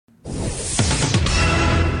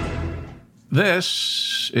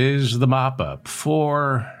This is the mop-up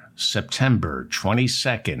for September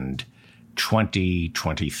 22nd,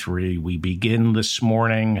 2023. We begin this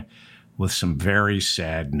morning with some very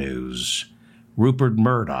sad news. Rupert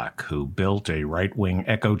Murdoch, who built a right-wing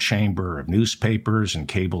echo chamber of newspapers and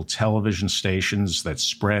cable television stations that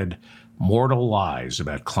spread mortal lies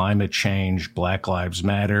about climate change, Black Lives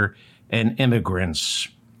Matter, and immigrants,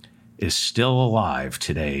 is still alive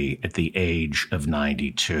today at the age of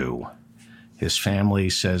 92. His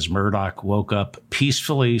family says Murdoch woke up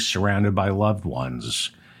peacefully surrounded by loved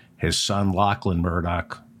ones. His son, Lachlan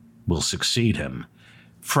Murdoch, will succeed him.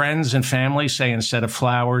 Friends and family say instead of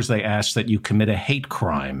flowers, they ask that you commit a hate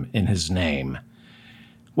crime in his name.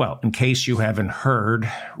 Well, in case you haven't heard,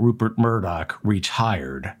 Rupert Murdoch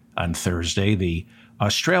retired on Thursday. The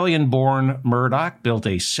Australian-born Murdoch built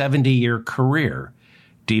a 70-year career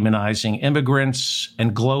demonizing immigrants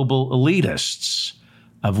and global elitists,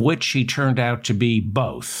 of which he turned out to be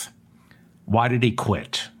both. Why did he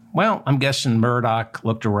quit? Well, I'm guessing Murdoch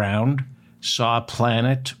looked around, saw a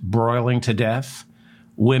planet broiling to death,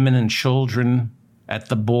 women and children at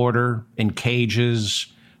the border in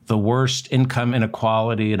cages, the worst income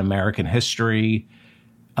inequality in American history,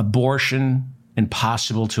 abortion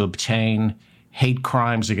impossible to obtain, hate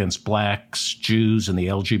crimes against blacks, Jews, and the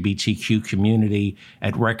LGBTQ community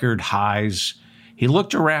at record highs. He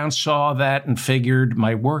looked around, saw that, and figured,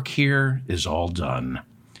 my work here is all done.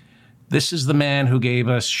 This is the man who gave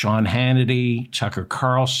us Sean Hannity, Tucker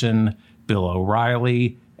Carlson, Bill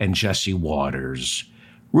O'Reilly, and Jesse Waters.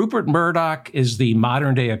 Rupert Murdoch is the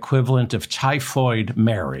modern-day equivalent of Typhoid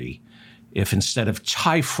Mary, if instead of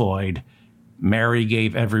typhoid, Mary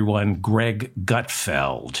gave everyone Greg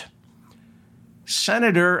Gutfeld.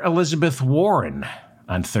 Senator Elizabeth Warren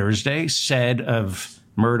on Thursday said of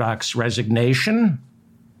Murdoch's resignation,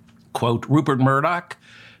 quote, Rupert Murdoch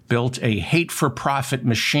built a hate-for-profit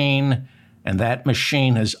machine, and that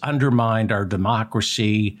machine has undermined our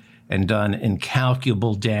democracy and done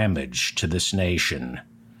incalculable damage to this nation.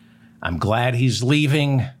 I'm glad he's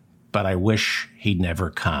leaving, but I wish he'd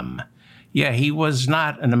never come. Yeah, he was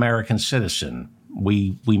not an American citizen.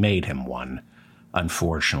 We made him one,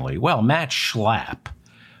 unfortunately. Well, Matt Schlapp,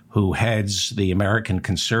 who heads the American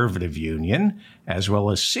Conservative Union, as well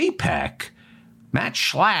as CPAC, Matt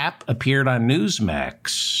Schlapp appeared on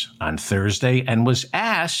Newsmax on Thursday and was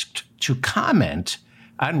asked to comment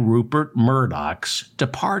on Rupert Murdoch's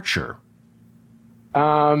departure.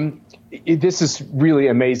 This is really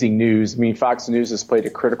amazing news. I mean, Fox News has played a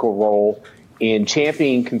critical role in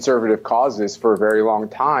championing conservative causes for a very long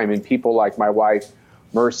time. And people like my wife,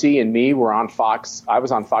 Mercy, and me were on Fox. I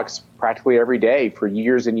was on Fox practically every day for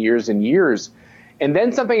years and years and years. And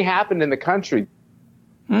then something happened in the country.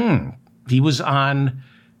 He was on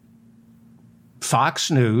Fox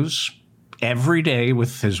News every day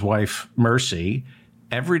with his wife, Mercy,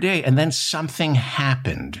 every day. And then something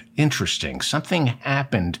happened. Interesting. Something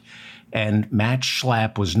happened. And Matt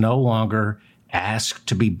Schlapp was no longer asked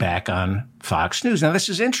to be back on Fox News. Now, this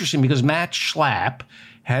is interesting because Matt Schlapp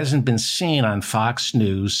hasn't been seen on Fox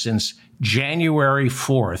News since January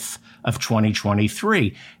 4th of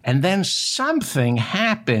 2023. And then something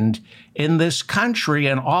happened in this country,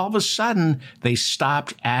 and all of a sudden, they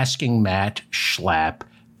stopped asking Matt Schlapp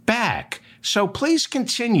back. So please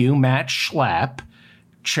continue, Matt Schlapp,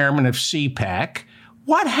 chairman of CPAC.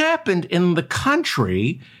 What happened in the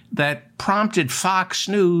country that prompted Fox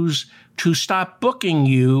News to stop booking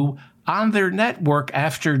you on their network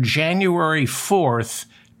after January 4th,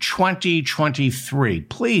 2023?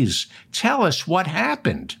 Please tell us what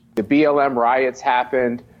happened. The BLM riots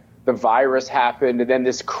happened, the virus happened, and then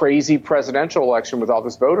this crazy presidential election with all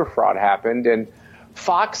this voter fraud happened. And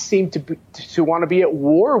Fox seemed to want to be at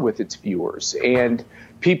war with its viewers. And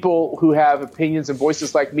people who have opinions and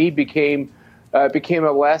voices like me became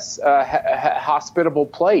a less hospitable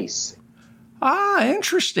place.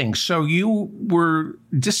 Interesting. So you were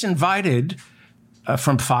disinvited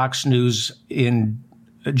from Fox News in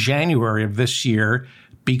January of this year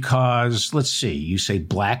because, let's see, you say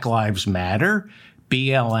Black Lives Matter,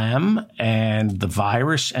 BLM, and the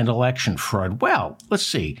virus and election fraud. Well, let's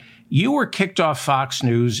see. You were kicked off Fox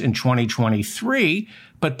News in 2023,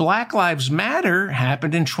 but Black Lives Matter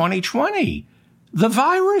happened in 2020. The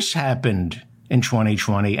virus happened in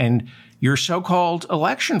 2020, and your so-called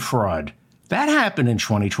election fraud, that happened in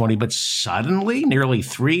 2020. But suddenly, nearly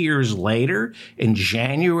 3 years later, in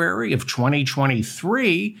January of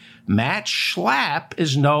 2023, Matt Schlapp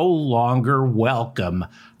is no longer welcome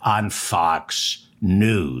on Fox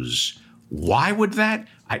News. Why would that?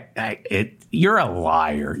 You're a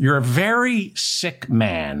liar. You're a very sick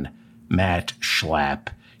man, Matt Schlapp.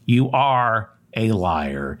 You are a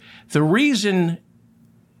liar. The reason,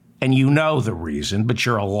 and you know the reason, but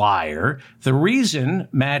you're a liar, the reason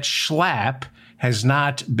Matt Schlapp has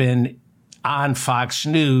not been on Fox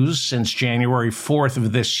News since January 4th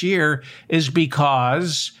of this year is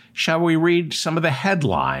because, shall we read some of the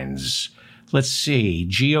headlines? Let's see.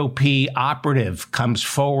 GOP operative comes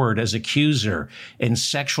forward as accuser in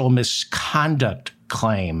sexual misconduct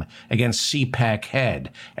claim against CPAC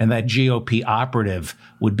head, and that GOP operative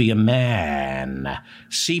would be a man.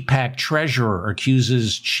 CPAC treasurer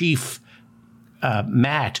accuses Chief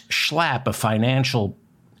Matt Schlapp of financial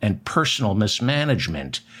and personal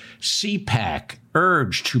mismanagement. CPAC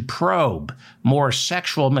urged to probe more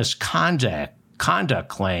sexual misconduct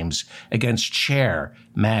claims against Chair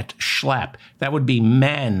Matt Schlapp. That would be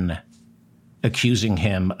men accusing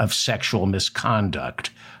him of sexual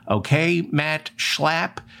misconduct. Okay, Matt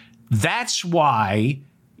Schlapp? That's why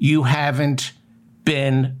you haven't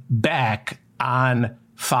been back on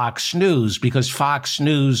Fox News, because Fox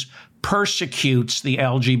News persecutes the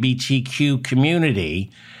LGBTQ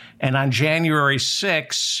community. And on January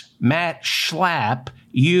 6th, Matt Schlapp,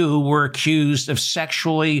 you were accused of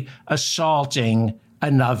sexually assaulting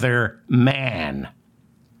another man.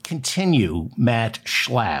 Continue, Matt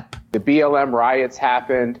Schlapp. The BLM riots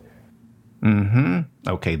happened.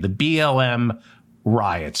 Okay, the BLM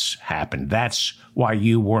riots happened. That's why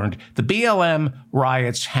you weren't. The BLM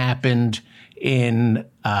riots happened in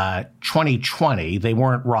 2020. They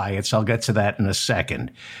weren't riots. I'll get to that in a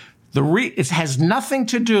second. It has nothing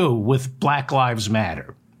to do with Black Lives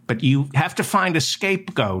Matter, but you have to find a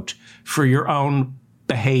scapegoat for your own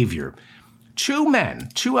behavior. Two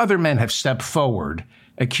other men have stepped forward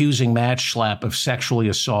accusing Matt Schlapp of sexually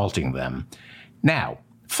assaulting them. Now,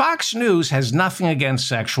 Fox News has nothing against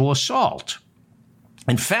sexual assault.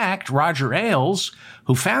 In fact, Roger Ailes,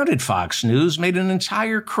 who founded Fox News, made an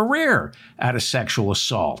entire career out of sexual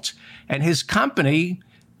assault, and his company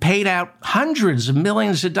paid out hundreds of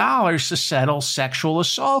millions of dollars to settle sexual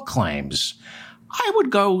assault claims. I would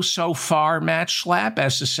go so far, Matt Schlapp,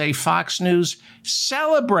 as to say Fox News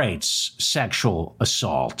celebrates sexual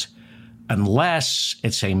assault, unless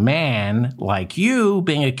it's a man like you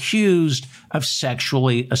being accused of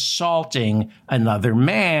sexually assaulting another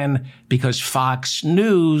man, because Fox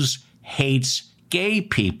News hates gay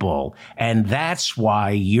people, and that's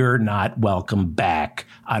why you're not welcome back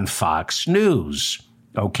on Fox News.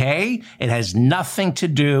 Okay? It has nothing to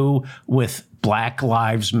do with Black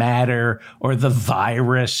Lives Matter or the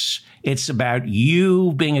virus. It's about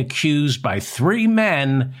you being accused by three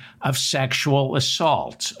men of sexual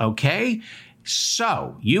assault. Okay?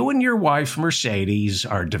 So, you and your wife, Mercedes,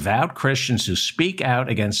 are devout Christians who speak out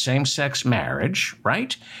against same-sex marriage,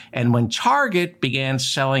 right? And when Target began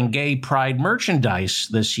selling gay pride merchandise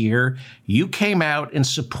this year, you came out in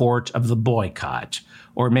support of the boycott.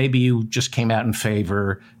 Or maybe you just came out in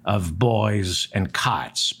favor of boys and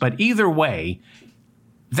cots. But either way,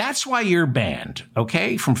 that's why you're banned,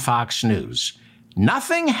 okay, from Fox News.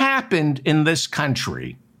 Nothing happened in this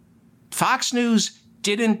country. Fox News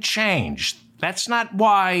didn't change. That's not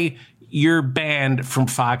why you're banned from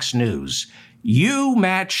Fox News. You,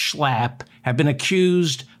 Matt Schlapp, have been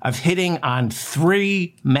accused of hitting on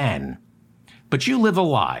three men. But you live a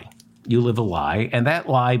lie. You live a lie, and that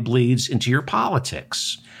lie bleeds into your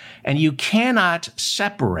politics. And you cannot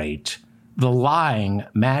separate the lying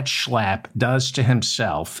Matt Schlapp does to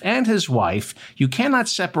himself and his wife. You cannot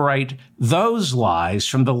separate those lies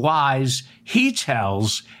from the lies he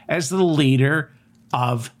tells as the leader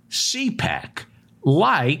of CPAC,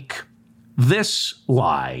 like this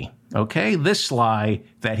lie, okay? This lie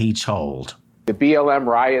that he told. The BLM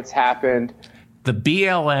riots happened. The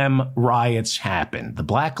BLM riots happened. The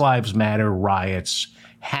Black Lives Matter riots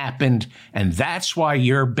happened, and that's why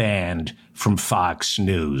you're banned from Fox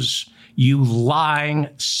News. You lying,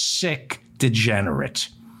 sick degenerate.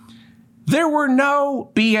 There were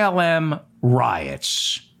no BLM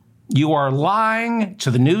riots. You are lying to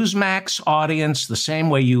the Newsmax audience the same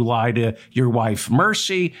way you lie to your wife,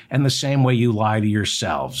 Mercy, and the same way you lie to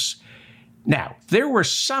yourselves. Now, there were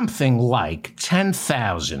something like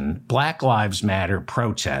 10,000 Black Lives Matter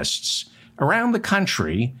protests around the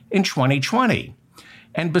country in 2020.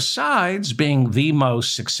 And besides being the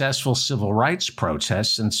most successful civil rights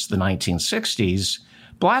protest since the 1960s,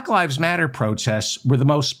 Black Lives Matter protests were the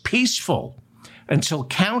most peaceful until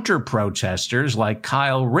counter-protesters like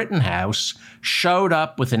Kyle Rittenhouse showed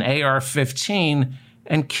up with an AR-15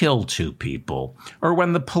 and killed two people, or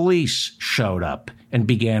when the police showed up and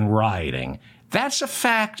began rioting. That's a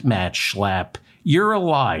fact, Matt Schlapp. You're a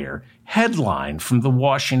liar. Headline from the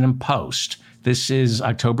Washington Post. This is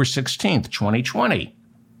October 16th, 2020.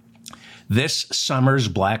 This summer's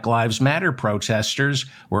Black Lives Matter protesters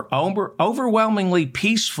were overwhelmingly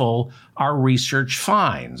peaceful, our research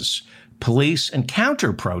finds. Police and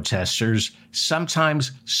counter-protesters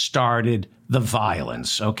sometimes started the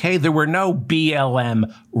violence, okay? There were no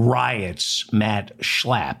BLM riots, Matt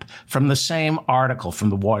Schlapp, from the same article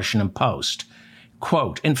from the Washington Post.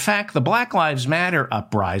 Quote, in fact, the Black Lives Matter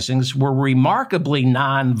uprisings were remarkably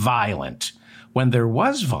nonviolent. When there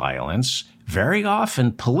was violence, very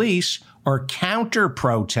often police or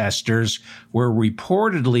counter-protesters were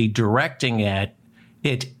reportedly directing it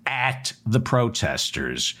at the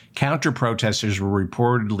protesters. Counter-protesters were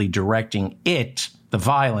reportedly directing the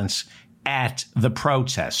violence, at the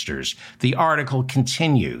protesters. The article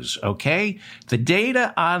continues, okay? The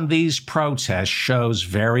data on these protests shows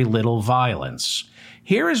very little violence.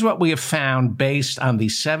 Here is what we have found based on the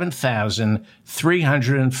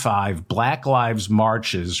 7,305 Black Lives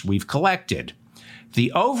marches we've collected.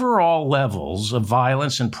 The overall levels of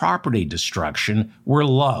violence and property destruction were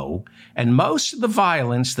low, and most of the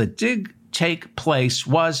violence that did take place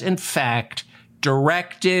was, in fact,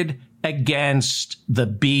 directed against the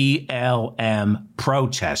BLM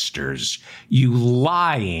protesters. You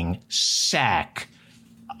lying sack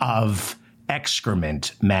of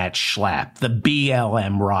excrement, Matt Schlapp. The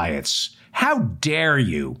BLM riots. How dare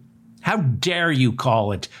you? How dare you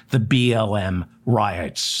call it the BLM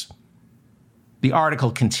riots? The article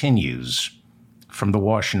continues from the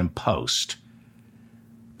Washington Post.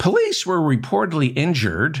 Police were reportedly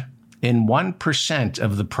injured in 1%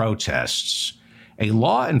 of the protests. A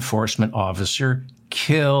law enforcement officer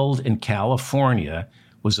killed in California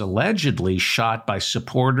was allegedly shot by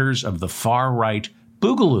supporters of the far-right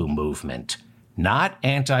Boogaloo movement, not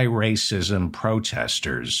anti-racism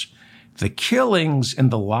protesters. The killings in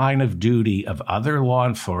the line of duty of other law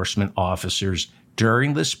enforcement officers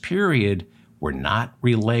during this period were not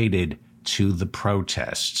related to the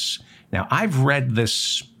protests. Now, I've read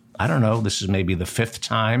this, I don't know, this is maybe the fifth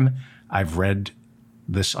time I've read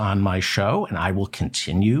this on my show, and I will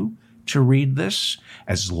continue to read this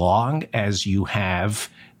as long as you have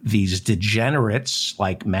these degenerates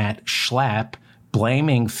like Matt Schlapp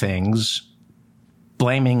blaming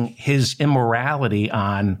his immorality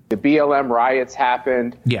on the BLM riots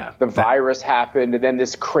happened. Yeah. The virus happened. And then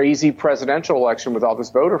this crazy presidential election with all this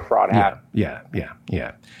voter fraud happened. Yeah.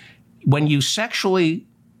 When you're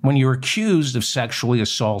accused of sexually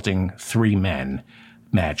assaulting 3 men,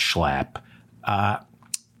 Matt Schlapp,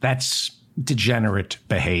 that's degenerate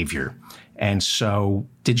behavior. And so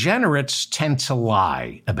degenerates tend to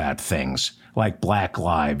lie about things like Black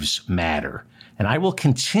Lives Matter. And I will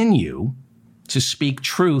continue to speak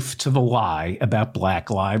truth to the lie about Black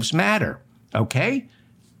Lives Matter, okay?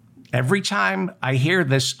 Every time I hear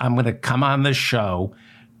this, I'm going to come on this show.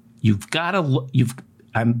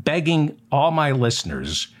 I'm begging all my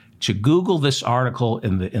listeners to Google this article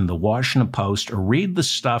in the Washington Post or read the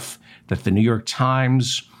stuff that the New York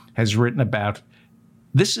Times has written about.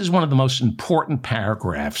 This is one of the most important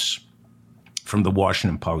paragraphs from the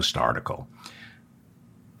Washington Post article.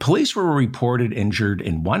 Police were reported injured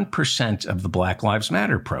in 1% of the Black Lives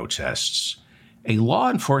Matter protests. A law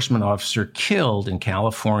enforcement officer killed in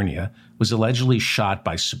California was allegedly shot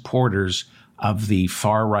by supporters of the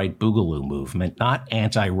far-right Boogaloo movement, not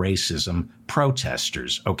anti-racism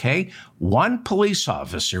protesters, okay? 1 police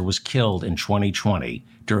officer was killed in 2020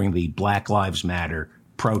 during the Black Lives Matter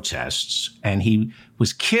protests, and he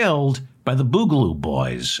was killed by the Boogaloo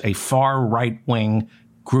Boys, a far right-wing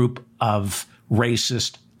group of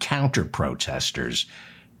racist counter-protesters.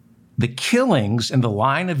 The killings in the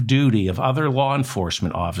line of duty of other law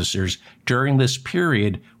enforcement officers during this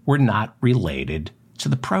period were not related to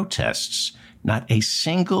the protests. Not a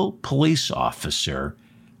single police officer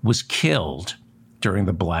was killed during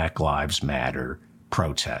the Black Lives Matter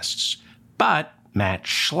protests. But Matt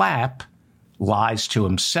Schlapp lies to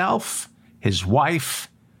himself, his wife,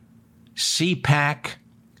 CPAC,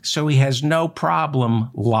 so he has no problem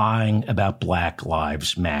lying about Black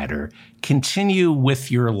Lives Matter. Continue with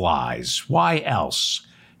your lies. Why else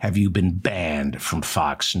have you been banned from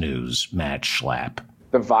Fox News, Matt Schlapp?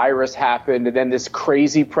 The virus happened, and then this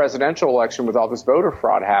crazy presidential election with all this voter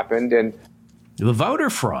fraud happened. And the voter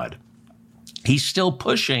fraud, he's still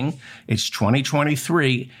pushing. It's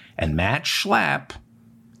 2023, and Matt Schlapp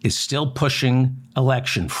is still pushing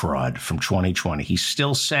election fraud from 2020. He's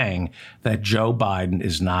still saying that Joe Biden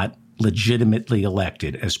is not legitimately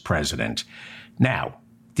elected as president. Now,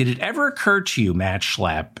 did it ever occur to you, Matt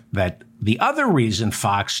Schlapp, that the other reason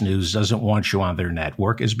Fox News doesn't want you on their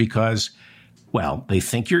network is because, well, they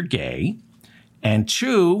think you're gay, and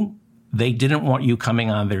 2, they didn't want you coming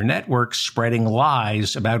on their network spreading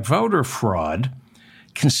lies about voter fraud,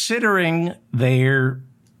 considering they're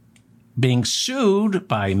being sued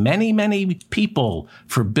by many, many people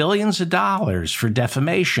for billions of dollars for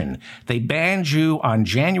defamation. They banned you on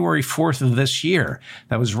January 4th of this year.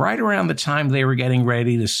 That was right around the time they were getting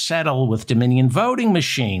ready to settle with Dominion voting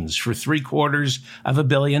machines for $750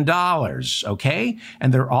 million, okay?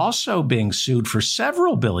 And they're also being sued for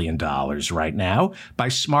several $billion right now by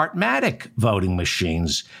Smartmatic voting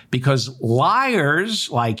machines because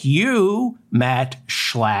liars like you, Matt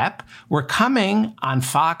Schlapp, were coming on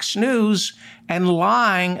Fox News and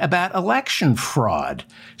lying about election fraud.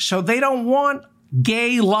 So they don't want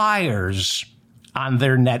gay liars on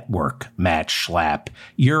their network, Matt Schlapp.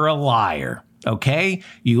 You're a liar, okay?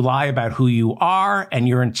 You lie about who you are, and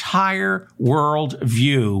your entire world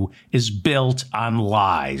view is built on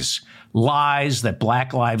lies. Lies that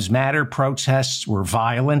Black Lives Matter protests were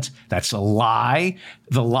violent. That's a lie.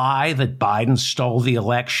 The lie that Biden stole the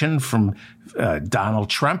election from Donald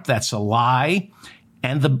Trump. That's a lie.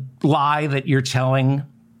 And the lie that you're telling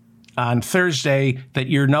on Thursday that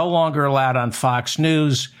you're no longer allowed on Fox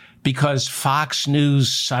News because Fox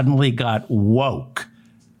News suddenly got woke.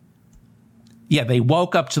 Yeah, they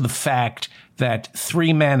woke up to the fact that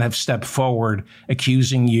 3 men have stepped forward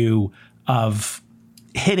accusing you of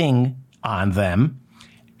hitting on them,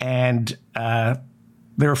 and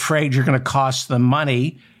they're afraid you're going to cost them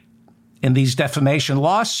money in these defamation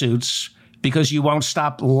lawsuits because you won't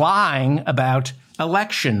stop lying about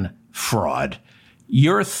election fraud.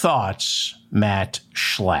 Your thoughts, Matt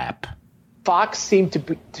Schlapp? Fox seemed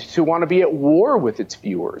to want to be at war with its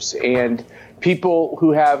viewers, and people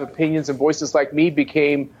who have opinions and voices like me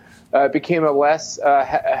became a less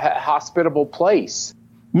hospitable place.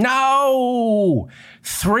 No!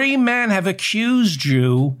 3 men have accused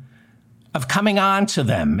you of coming on to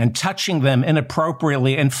them and touching them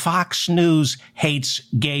inappropriately, and Fox News hates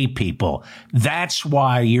gay people. That's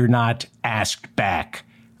why you're not asked back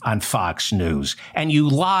on Fox News. And you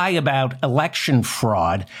lie about election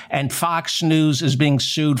fraud, and Fox News is being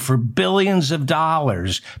sued for billions of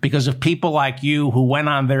dollars because of people like you who went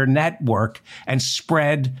on their network and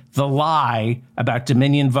spread the lie about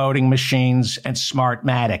Dominion voting machines and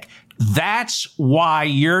Smartmatic. That's why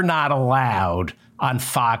you're not allowed on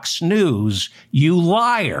Fox News. You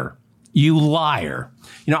liar. You liar.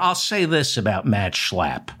 You know, I'll say this about Matt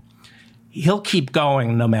Schlapp. He'll keep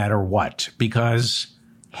going no matter what, because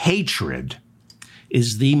hatred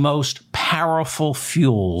is the most powerful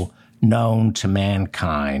fuel known to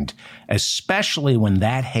mankind, especially when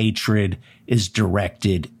that hatred is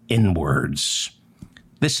directed inwards.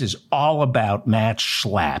 This is all about Matt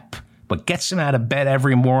Schlapp. What gets him out of bed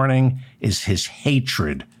every morning is his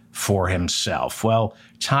hatred for himself. Well,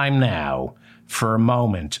 time now for a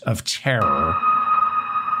moment of terror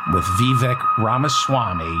with Vivek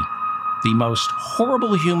Ramaswamy, the most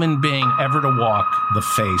horrible human being ever to walk the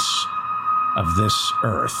face of this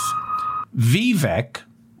earth. Vivek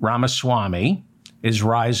Ramaswamy is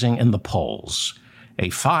rising in the polls. A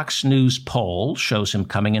Fox News poll shows him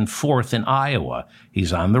coming in 4th in Iowa.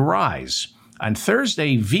 He's on the rise. On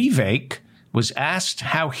Thursday, Vivek was asked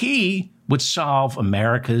how he would solve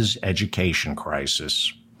America's education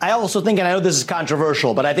crisis. I also think, and I know this is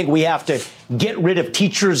controversial, but I think we have to get rid of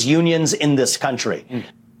teachers' unions in this country.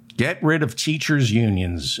 Get rid of teachers'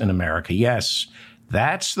 unions in America. Yes,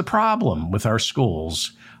 that's the problem with our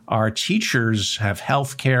schools. Our teachers have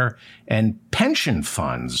health care and pension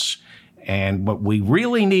funds. And what we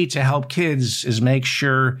really need to help kids is make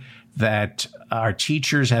sure that our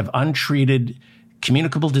teachers have untreated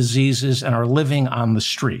communicable diseases and are living on the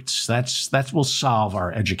streets. That will solve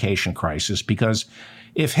our education crisis, because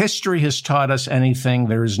if history has taught us anything,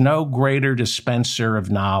 there is no greater dispenser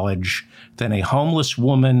of knowledge than a homeless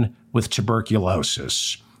woman with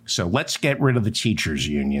tuberculosis. So let's get rid of the teachers'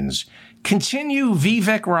 unions. Continue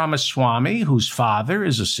Vivek Ramaswamy, whose father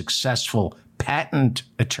is a successful patent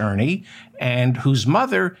attorney and whose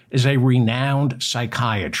mother is a renowned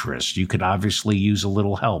psychiatrist. You could obviously use a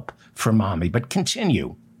little help from mommy, but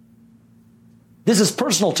continue. This is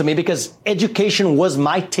personal to me because education was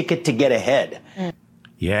my ticket to get ahead.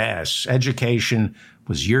 Yes, education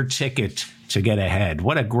was your ticket to get ahead.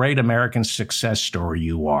 What a great American success story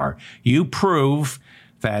you are. You prove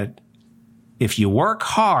that if you work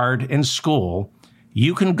hard in school,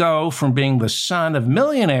 you can go from being the son of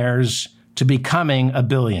millionaires to becoming a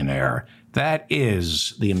billionaire. That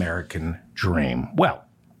is the American dream. Well,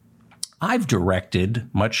 I've directed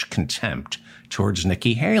much contempt towards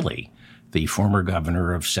Nikki Haley, the former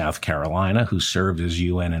governor of South Carolina who served as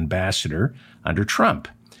UN ambassador under Trump.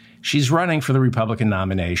 She's running for the Republican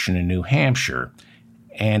nomination in New Hampshire.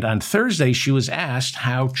 And on Thursday, she was asked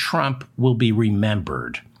how Trump will be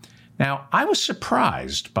remembered. Now, I was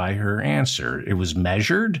surprised by her answer. It was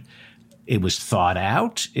measured. It was thought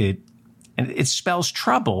out. And it spells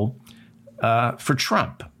trouble for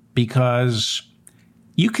Trump, because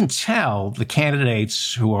you can tell the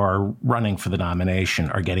candidates who are running for the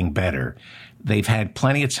nomination are getting better. They've had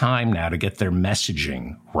plenty of time now to get their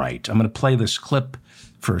messaging right. I'm going to play this clip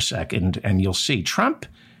for a second, and you'll see Trump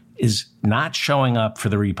is not showing up for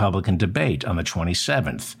the Republican debate on the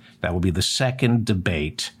 27th. That will be the second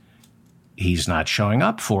debate he's not showing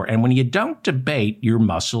up for. And when you don't debate, your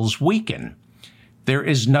muscles weaken. There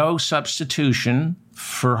is no substitution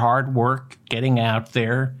for hard work, getting out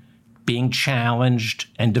there, being challenged,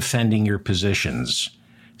 and defending your positions.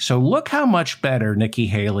 So look how much better Nikki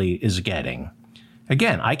Haley is getting.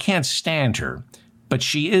 Again, I can't stand her, but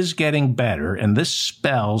she is getting better, and this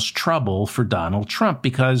spells trouble for Donald Trump,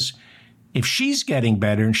 because if she's getting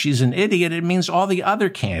better and she's an idiot, it means all the other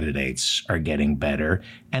candidates are getting better,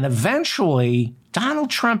 and eventually Donald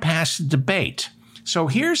Trump has to debate. So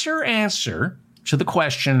here's her answer to the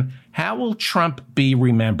question, how will Trump be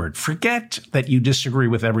remembered? Forget that you disagree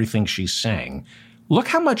with everything she's saying. Look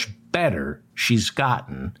how much better she's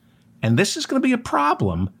gotten, and this is going to be a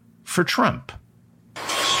problem for Trump.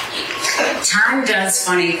 Time does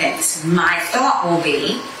funny things. My thought will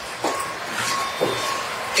be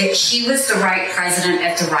that he was the right president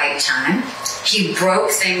at the right time. He broke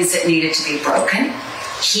things that needed to be broken.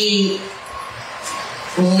 He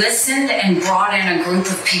listened and brought in a group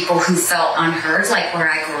of people who felt unheard, like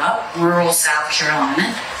where I grew up, rural South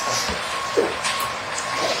Carolina.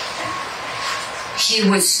 He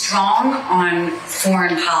was strong on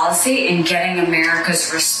foreign policy and getting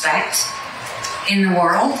America's respect in the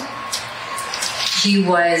world. He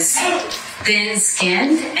was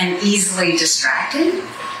thin-skinned and easily distracted.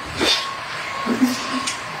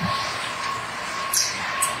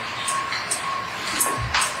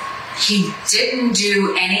 He didn't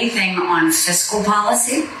do anything on fiscal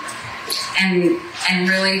policy and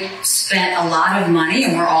really spent a lot of money,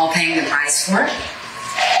 and we're all paying the price for it.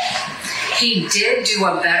 He did do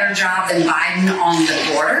a better job than Biden on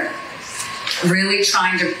the border, really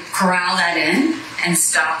trying to corral that in and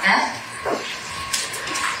stop that.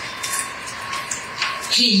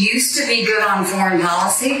 He used to be good on foreign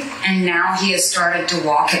policy, and now he has started to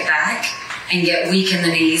walk it back and get weak in the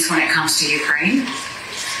knees when it comes to Ukraine.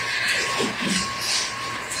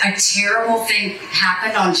 A terrible thing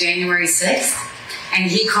happened on January 6th,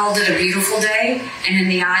 and he called it a beautiful day, and in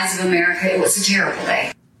the eyes of America, it was a terrible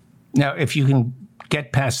day. Now, if you can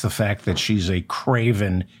get past the fact that she's a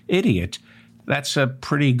craven idiot, that's a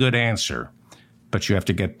pretty good answer. But you have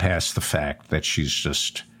to get past the fact that she's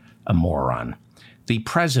just a moron. The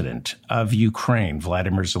president of Ukraine,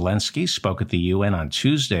 Vladimir Zelensky, spoke at the UN on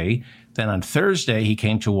Tuesday. Then on Thursday, he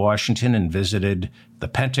came to Washington and visited the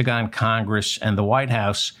Pentagon, Congress, and the White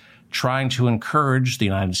House, trying to encourage the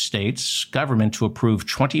United States government to approve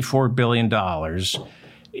 $24 billion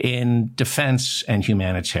in defense and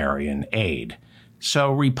humanitarian aid.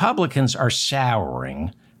 So Republicans are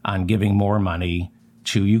souring on giving more money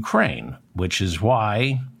to Ukraine, which is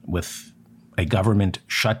why, with a government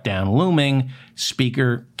shutdown looming,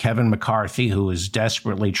 Speaker Kevin McCarthy, who is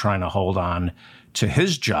desperately trying to hold on to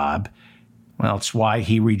his job, well, it's why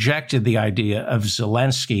he rejected the idea of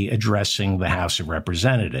Zelensky addressing the House of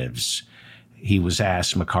Representatives.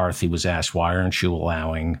 McCarthy was asked, why aren't you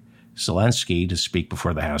allowing Zelensky to speak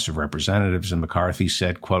before the House of Representatives? And McCarthy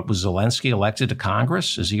said, quote, was Zelensky elected to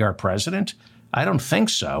Congress? Is he our president? I don't think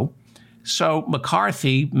so. So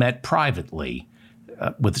McCarthy met privately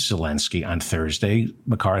with Zelensky on Thursday.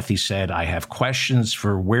 McCarthy said, I have questions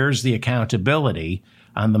for where's the accountability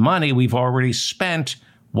on the money we've already spent.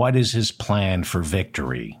 What is his plan for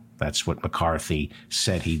victory? That's what McCarthy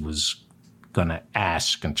said he was going to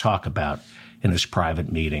ask and talk about in his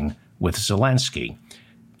private meeting with Zelensky.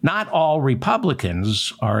 Not all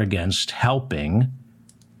Republicans are against helping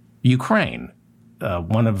Ukraine.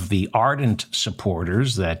 One of the ardent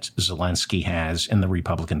supporters that Zelensky has in the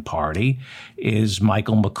Republican Party is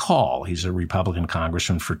Michael McCaul. He's a Republican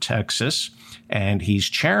congressman for Texas, and he's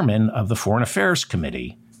chairman of the Foreign Affairs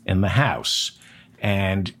Committee in the House.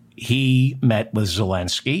 And he met with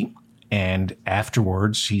Zelensky, and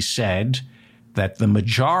afterwards he said that the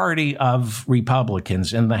majority of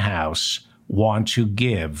Republicans in the House want to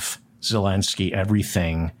give Zelensky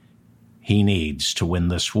everything he needs to win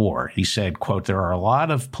this war. He said, quote, there are a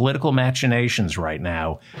lot of political machinations right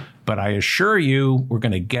now, but I assure you we're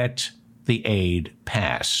going to get the aid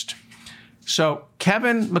passed. So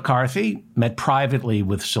Kevin McCarthy met privately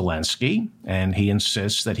with Zelensky, and he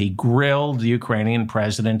insists that he grilled the Ukrainian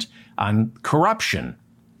president on corruption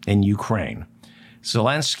in Ukraine.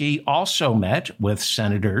 Zelensky also met with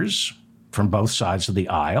senators from both sides of the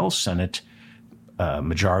aisle, Senate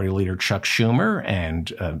Majority Leader Chuck Schumer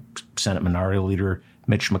and Senate Minority Leader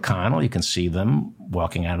Mitch McConnell. You can see them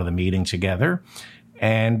walking out of the meeting together.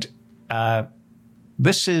 And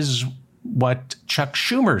this is what Chuck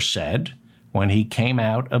Schumer said when he came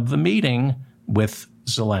out of the meeting with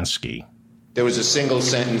Zelensky. There was a single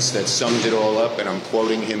sentence that summed it all up, and I'm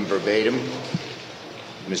quoting him verbatim.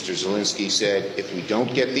 Mr. Zelensky said, "If we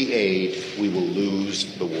don't get the aid, we will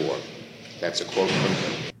lose the war." That's a quote from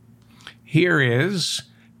him. Here is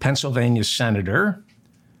Pennsylvania Senator.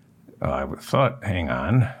 I thought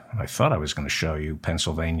I was going to show you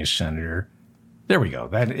Pennsylvania Senator. There we go.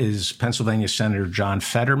 That is Pennsylvania Senator John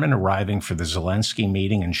Fetterman arriving for the Zelensky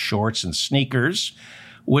meeting in shorts and sneakers,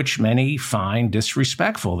 which many find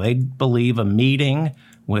disrespectful. They believe a meeting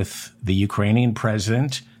with the Ukrainian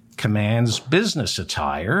president commands business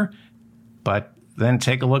attire. But then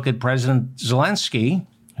take a look at President Zelensky,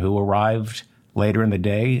 who arrived later in the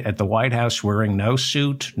day at the White House wearing no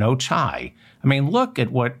suit, no tie. I mean, look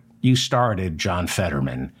at what you started, John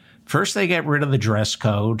Fetterman. First, they get rid of the dress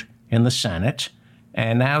code in the Senate,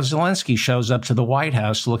 and now Zelensky shows up to the White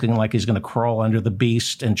House looking like he's going to crawl under the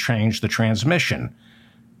beast and change the transmission.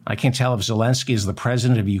 I can't tell if Zelensky is the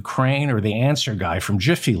president of Ukraine or the answer guy from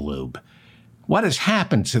Jiffy Lube. What has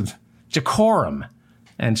happened to decorum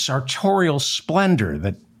and sartorial splendor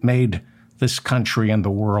that made this country and the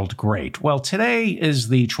world great? Well, today is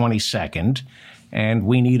the 22nd, and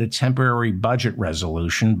we need a temporary budget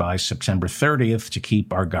resolution by September 30th to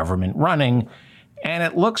keep our government running. And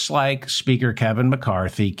it looks like Speaker Kevin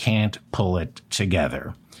McCarthy can't pull it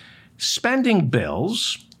together. Spending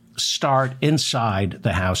bills start inside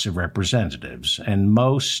the House of Representatives, and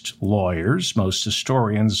most lawyers, most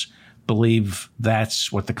historians believe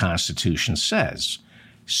that's what the Constitution says.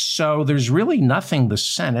 So there's really nothing the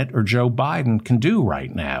Senate or Joe Biden can do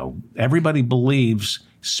right now. Everybody believes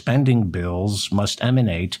spending bills must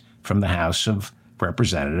emanate from the House of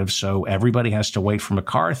Representatives, so everybody has to wait for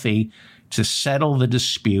McCarthy to settle the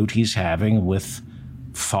dispute he's having with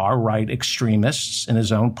far-right extremists in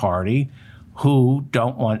his own party who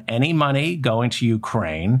don't want any money going to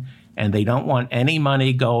Ukraine, and they don't want any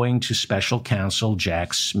money going to Special Counsel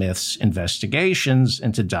Jack Smith's investigations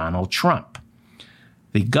into Donald Trump.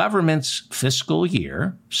 The government's fiscal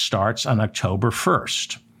year starts on October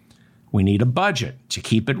 1st. We need a budget to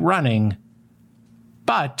keep it running,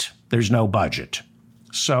 but there's no budget.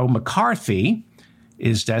 So McCarthy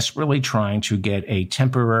is desperately trying to get a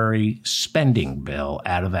temporary spending bill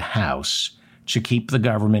out of the House to keep the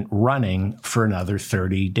government running for another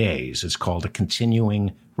 30 days. It's called a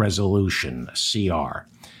continuing resolution, a CR.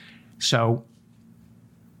 So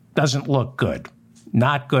doesn't look good.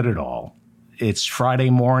 Not good at all. It's Friday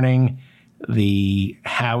morning. The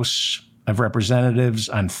House of Representatives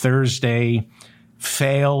on Thursday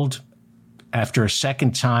failed after a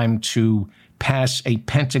second time to pass a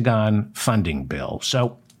Pentagon funding bill.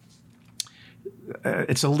 So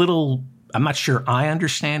it's a little, I'm not sure I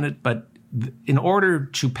understand it, but in order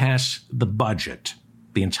to pass the budget,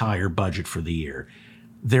 the entire budget for the year,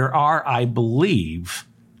 there are, I believe,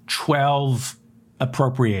 12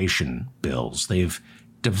 appropriation bills. They've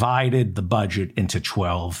divided the budget into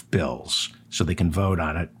 12 bills so they can vote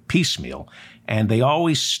on it piecemeal. And they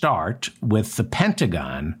always start with the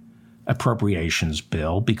Pentagon appropriations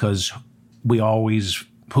bill because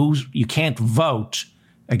you can't vote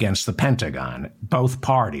against the Pentagon, both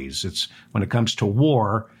parties. It's when it comes to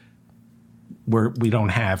war, we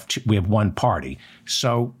have one party.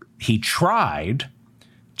 So he tried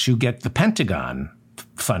to get the Pentagon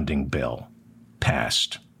funding bill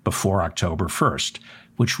passed before October 1st,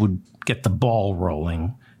 which would get the ball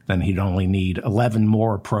rolling. Then he'd only need 11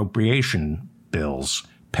 more appropriation bills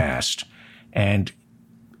passed. And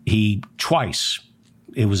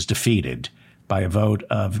it was defeated by a vote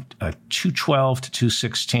of 212 to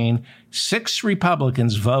 216. 6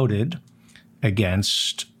 Republicans voted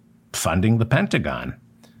against funding the Pentagon.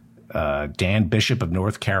 Dan Bishop of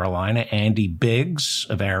North Carolina, Andy Biggs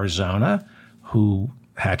of Arizona, who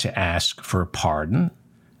had to ask for a pardon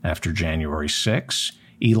after January 6,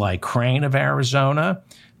 Eli Crane of Arizona,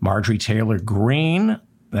 Marjorie Taylor Greene.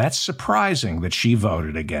 That's surprising that she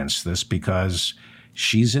voted against this because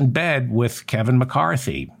she's in bed with Kevin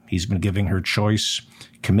McCarthy. He's been giving her choice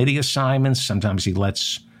committee assignments. Sometimes he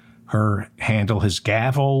lets her handle his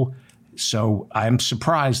gavel. So I'm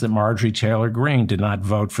surprised that Marjorie Taylor Greene did not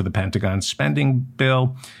vote for the Pentagon spending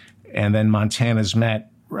bill. And then Montana's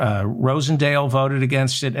Matt Rosendale voted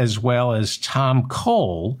against it, as well as Tom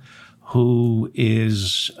Cole, who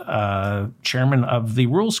is chairman of the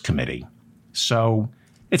Rules Committee. So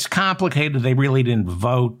it's complicated. They really didn't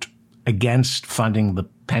vote against funding the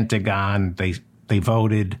Pentagon. They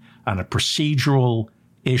voted on a procedural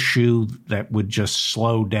issue that would just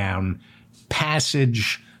slow down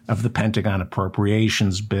passage of the Pentagon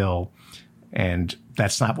appropriations bill. And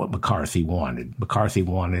that's not what McCarthy wanted. McCarthy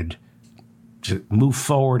wanted to move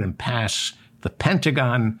forward and pass the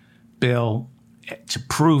Pentagon bill to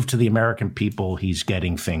prove to the American people he's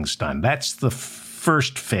getting things done. That's the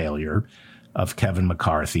first failure of Kevin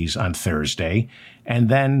McCarthy's on Thursday. And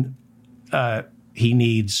then he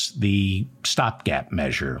needs the stopgap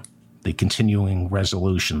measure, the continuing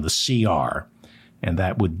resolution, the CR, and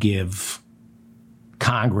that would give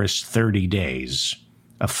Congress 30 days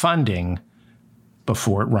of funding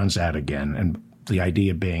before it runs out again. And the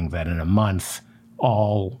idea being that in a month,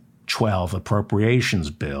 all 12 appropriations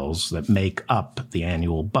bills that make up the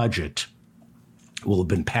annual budget will have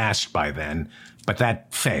been passed by then, but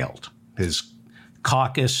that failed. His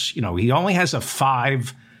caucus, he only has a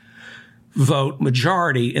 5-vote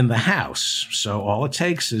majority in the House. So all it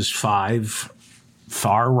takes is 5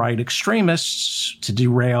 far-right extremists to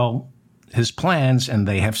derail his plans, and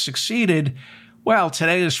they have succeeded. Well,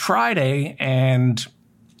 today is Friday, and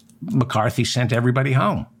McCarthy sent everybody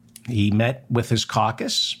home. He met with his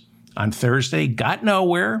caucus on Thursday, got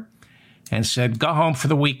nowhere, and said, go home for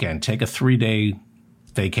the weekend, take a 3-day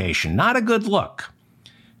vacation. Not a good look.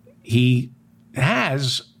 He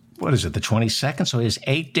has, the 22nd? So he has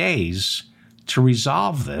 8 days to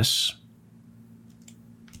resolve this.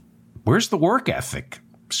 Where's the work ethic,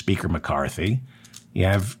 Speaker McCarthy? You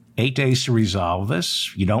have 8 days to resolve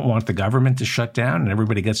this. You don't want the government to shut down, and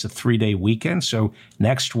everybody gets a 3-day weekend. So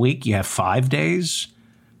next week you have 5 days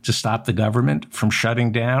to stop the government from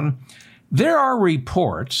shutting down. There are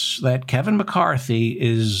reports that Kevin McCarthy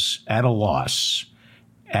is at a loss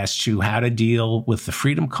as to how to deal with the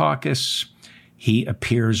Freedom Caucus. He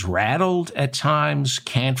appears rattled at times,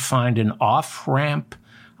 can't find an off-ramp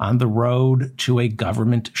on the road to a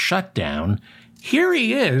government shutdown. Here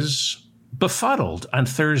he is, befuddled on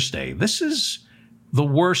Thursday. This is the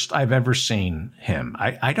worst I've ever seen him.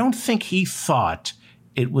 I don't think he thought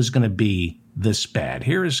it was going to be this bad.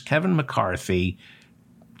 Here is Kevin McCarthy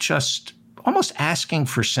just almost asking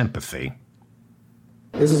for sympathy.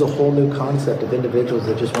 This is a whole new concept of individuals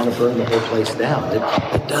that just want to burn the whole place down.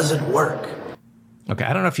 It doesn't work. Okay,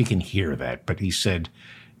 I don't know if you can hear that, but he said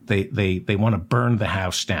they want to burn the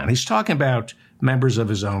House down. He's talking about members of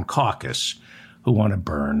his own caucus who want to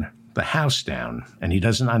burn the House down, and he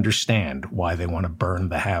doesn't understand why they want to burn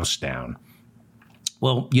the House down.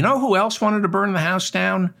 Well, you know who else wanted to burn the House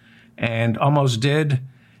down and almost did?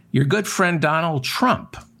 Your good friend Donald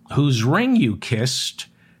Trump, whose ring you kissed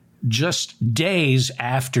just days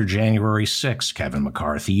after January 6th, Kevin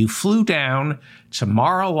McCarthy. You flew down to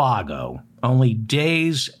Mar-a-Lago only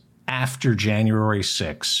days after January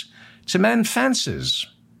 6th to mend fences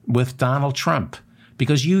with Donald Trump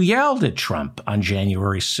because you yelled at Trump on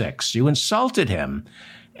January 6th. You insulted him.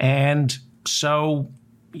 And so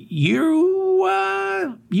you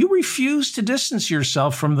refused to distance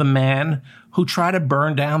yourself from the man who tried to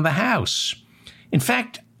burn down the House. In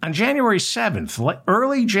fact, on January 7th,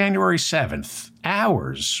 early January 7th,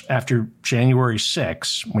 hours after January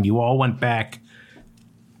 6th, when you all went back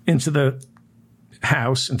into the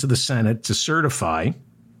House, into the Senate to certify,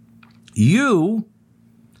 you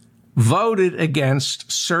voted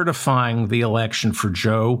against certifying the election for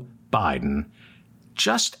Joe Biden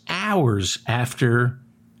just hours after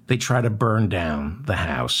they try to burn down the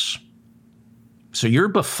House. So you're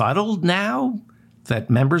befuddled now that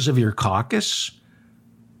members of your caucus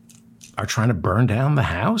are trying to burn down the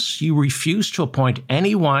House? You refuse to appoint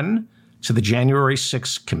anyone to the January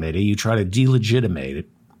 6th committee. You try to delegitimate it.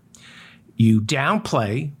 You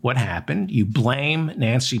downplay what happened. You blame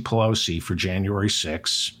Nancy Pelosi for January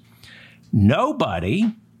 6th.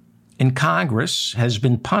 Nobody in Congress has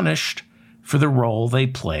been punished for the role they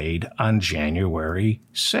played on January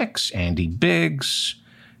 6th. Andy Biggs,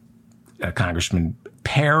 Congressman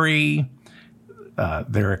Perry.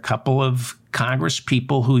 There are a couple of Congress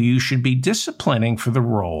people who you should be disciplining for the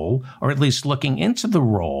role, or at least looking into the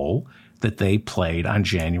role that they played on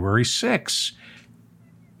January 6th.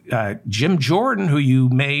 Jim Jordan, who you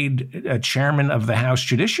made chairman of the House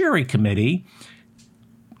Judiciary Committee,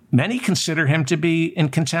 many consider him to be in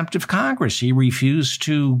contempt of Congress. He refused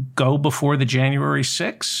to go before the January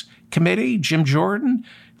 6th committee. Jim Jordan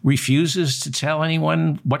refuses to tell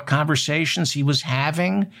anyone what conversations he was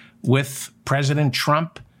having with President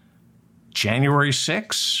Trump January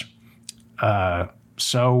 6th.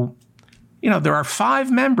 So, there are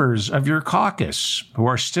 5 members of your caucus who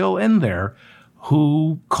are still in there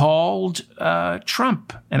who called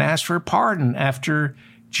Trump and asked for a pardon after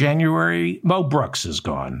January. Mo Brooks is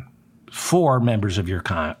gone. 4 members of your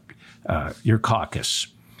caucus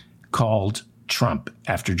called Trump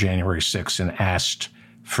after January 6th and asked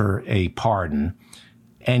for a pardon.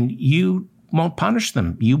 And you won't punish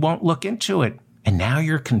them. You won't look into it. And now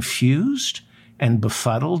you're confused and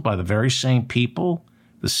befuddled by the very same people,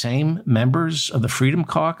 the same members of the Freedom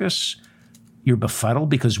Caucus. You're befuddled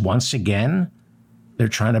because once again, they're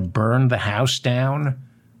trying to burn the house down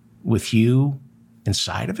with you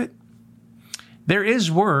inside of it. There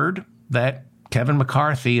is word that Kevin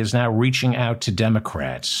McCarthy is now reaching out to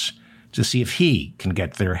Democrats to see if he can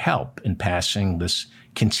get their help in passing this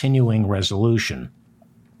continuing resolution.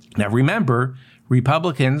 Now, remember,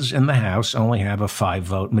 Republicans in the House only have a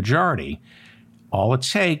 5-vote majority. All it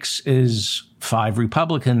takes is 5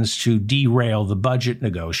 Republicans to derail the budget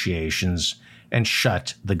negotiations and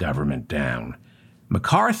shut the government down.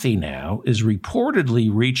 McCarthy now is reportedly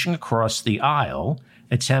reaching across the aisle,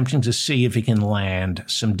 attempting to see if he can land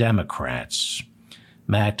some Democrats.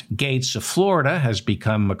 Matt Gaetz of Florida has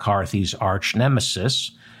become McCarthy's arch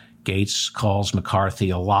nemesis. Gaetz calls McCarthy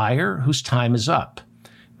a liar whose time is up.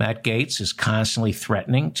 Matt Gaetz is constantly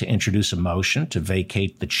threatening to introduce a motion to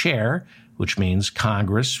vacate the chair, which means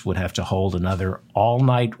Congress would have to hold another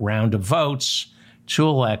all-night round of votes to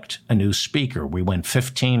elect a new speaker. We went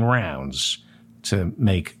 15 rounds to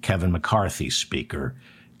make Kevin McCarthy speaker.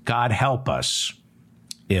 God help us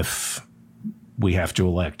if we have to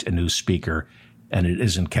elect a new speaker and it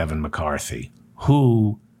isn't Kevin McCarthy.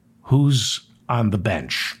 Who's on the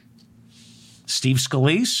bench? Steve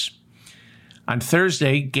Scalise? On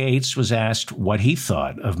Thursday, Gaetz was asked what he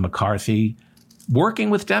thought of McCarthy working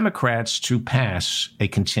with Democrats to pass a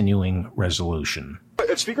continuing resolution.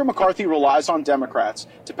 If Speaker McCarthy relies on Democrats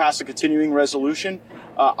to pass a continuing resolution,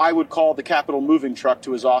 I would call the Capitol moving truck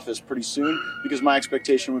to his office pretty soon, because my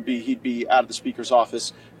expectation would be he'd be out of the Speaker's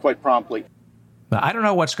office quite promptly. Now, I don't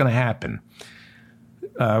know what's going to happen.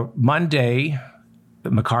 Monday,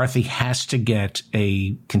 McCarthy has to get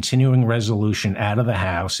a continuing resolution out of the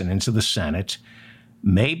House and into the Senate.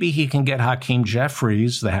 Maybe he can get Hakeem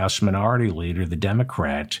Jeffries, the House Minority Leader, the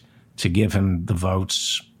Democrat, to give him the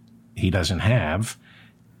votes he doesn't have.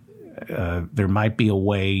 There might be a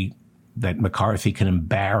way that McCarthy can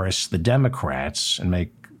embarrass the Democrats and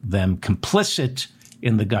make them complicit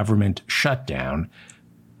in the government shutdown.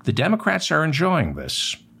 The Democrats are enjoying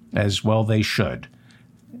this, as well they should.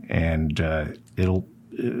 And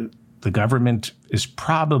the government is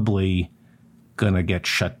probably going to get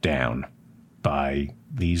shut down by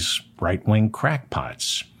these right-wing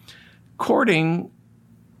crackpots. According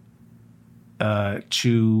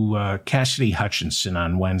to Cassidy Hutchinson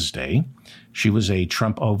on Wednesday, she was a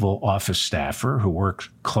Trump Oval Office staffer who worked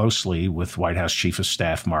closely with White House Chief of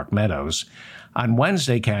Staff Mark Meadows. On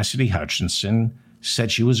Wednesday, Cassidy Hutchinson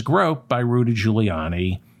said she was groped by Rudy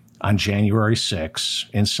Giuliani on January 6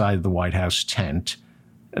 inside the White House tent,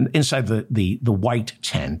 inside the white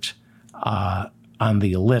tent, on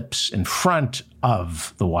the ellipse in front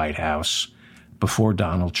of the White House before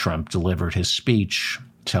Donald Trump delivered his speech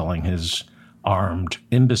telling his armed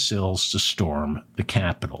imbeciles to storm the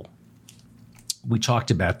Capitol. We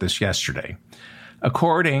talked about this yesterday.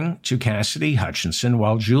 According to Cassidy Hutchinson,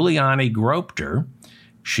 while Giuliani groped her,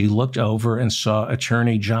 she looked over and saw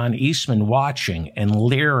Attorney John Eastman watching and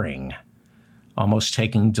leering, almost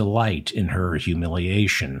taking delight in her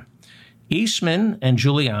humiliation. Eastman and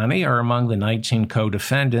Giuliani are among the 19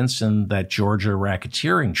 co-defendants in that Georgia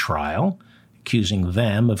racketeering trial, accusing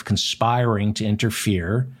them of conspiring to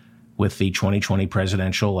interfere with the 2020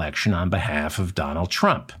 presidential election on behalf of Donald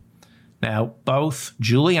Trump. Now, both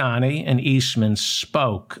Giuliani and Eastman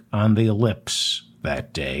spoke on the ellipse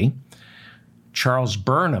that day. Charles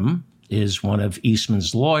Burnham is one of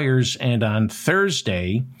Eastman's lawyers, and on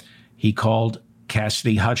Thursday, he called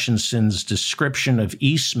Cassidy Hutchinson's description of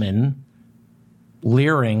Eastman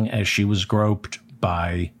leering as she was groped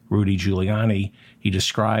by Rudy Giuliani. He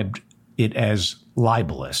described it as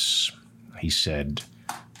libelous. He said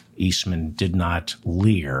Eastman did not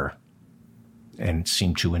leer and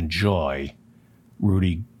seemed to enjoy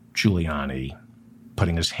Rudy Giuliani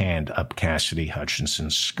putting his hand up Cassidy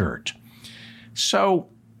Hutchinson's skirt. So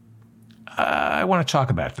I want to talk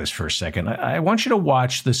about this for a second. I want you to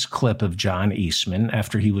watch this clip of John Eastman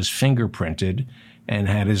after he was fingerprinted and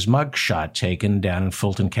had his mugshot taken down in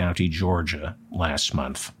Fulton County, Georgia, last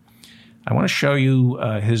month. I want to show you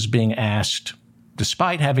his being asked,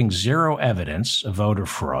 despite having zero evidence of voter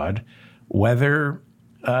fraud, whether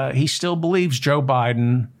he still believes Joe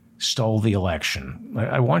Biden stole the election.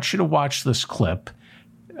 I want you to watch this clip.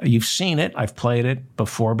 You've seen it. I've played it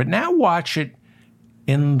before, but now watch it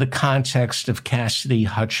in the context of Cassidy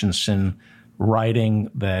Hutchinson writing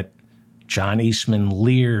that John Eastman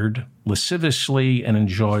leered lasciviously and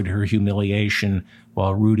enjoyed her humiliation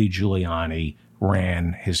while Rudy Giuliani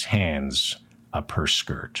ran his hands up her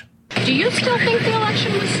skirt. Do you still think the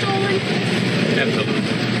election was stolen? Absolutely.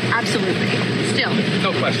 Absolutely. Still.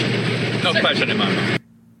 No question. No question in my mind.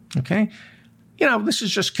 Okay. You know, this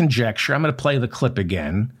is just conjecture. I'm going to play the clip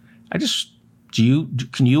again.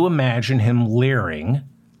 Can you imagine him leering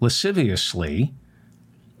lasciviously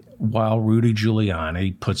while Rudy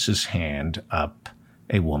Giuliani puts his hand up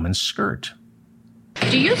a woman's skirt?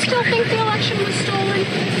 Do you still think the election was stolen?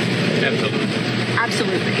 Absolutely.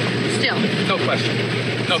 Absolutely. Still. No question.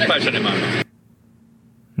 No question in my mind.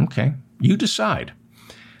 Okay. You decide.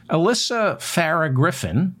 Alyssa Farah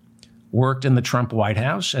Griffin worked in the Trump White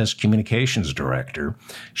House as communications director.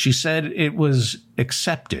 She said it was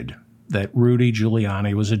accepted that Rudy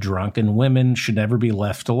Giuliani was a drunk and women should never be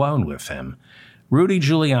left alone with him. Rudy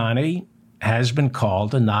Giuliani has been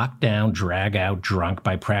called a knockdown, drag-out drunk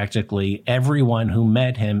by practically everyone who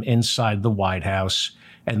met him inside the White House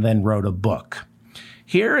and then wrote a book.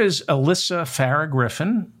 Here is Alyssa Farah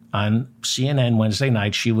Griffin on CNN Wednesday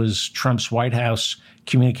night. She was Trump's White House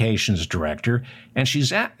communications director, and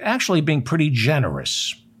she's actually being pretty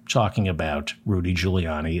generous talking about Rudy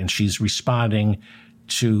Giuliani, and she's responding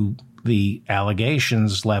to the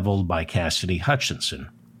allegations leveled by Cassidy Hutchinson.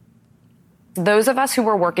 Those of us who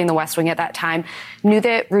were working the West Wing at that time knew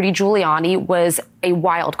that Rudy Giuliani was a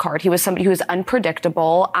wild card. He was somebody who was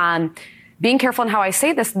unpredictable. Being careful in how I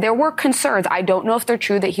say this, there were concerns. I don't know if they're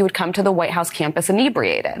true that he would come to the White House campus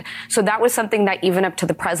inebriated. So that was something that even up to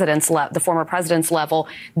the former president's level,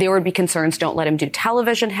 there would be concerns. Don't let him do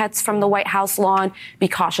television hits from the White House lawn. Be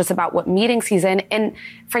cautious about what meetings he's in. And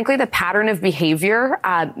frankly, the pattern of behavior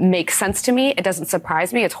makes sense to me. It doesn't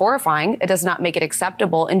surprise me. It's horrifying. It does not make it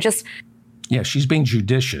acceptable. And just... Yeah, she's being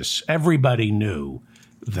judicious. Everybody knew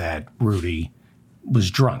that Rudy was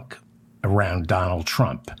drunk around Donald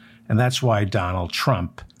Trump. And that's why Donald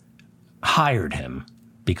Trump hired him,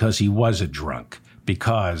 because he was a drunk,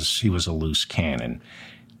 because he was a loose cannon.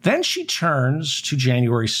 Then she turns to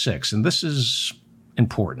January 6th, and this is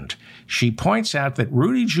important. She points out that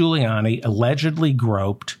Rudy Giuliani allegedly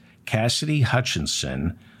groped Cassidy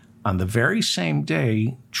Hutchinson on the very same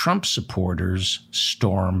day Trump supporters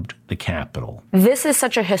stormed the Capitol. This is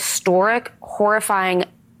such a historic, horrifying,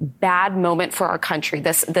 bad moment for our country,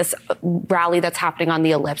 this rally that's happening on the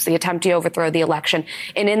Ellipse, the attempt to overthrow the election.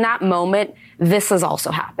 And in that moment, this is also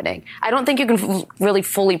happening. I don't think you can really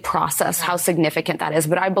fully process how significant that is,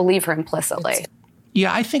 but I believe her implicitly.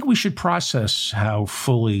 Yeah, I think we should process how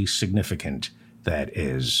fully significant that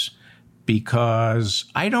is, because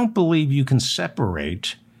I don't believe you can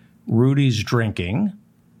separate Rudy's drinking,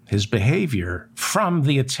 his behavior, from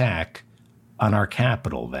the attack on our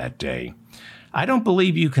Capitol that day. I don't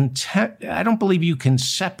believe you can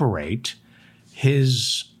separate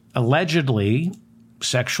his allegedly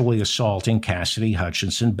sexually assaulting Cassidy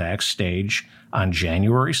Hutchinson backstage on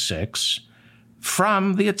January 6th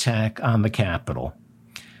from the attack on the Capitol.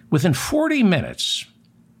 Within 40 minutes,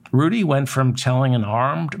 Rudy went from telling an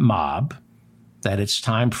armed mob that it's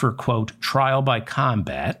time for, quote, trial by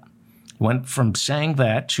combat, went from saying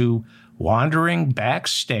that to wandering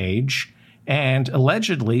backstage and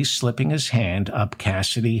allegedly slipping his hand up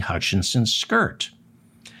Cassidy Hutchinson's skirt.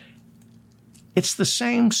 It's the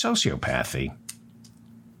same sociopathy.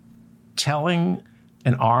 Telling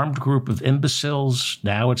an armed group of imbeciles,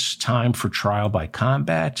 now it's time for trial by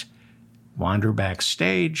combat, wander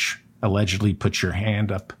backstage, allegedly put your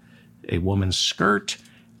hand up a woman's skirt.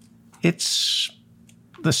 It's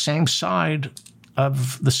the same side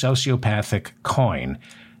of the sociopathic coin.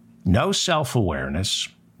 No self-awareness,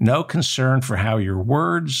 no concern for how your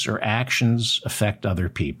words or actions affect other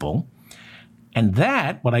people. And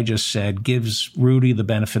that, what I just said, gives Rudy the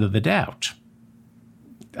benefit of the doubt.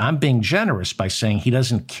 I'm being generous by saying he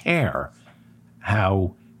doesn't care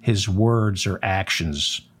how his words or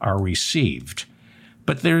actions are received.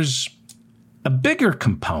 But there's a bigger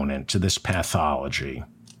component to this pathology.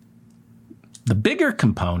 The bigger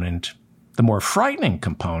component, the more frightening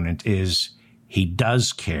component, is he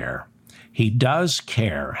does care. He does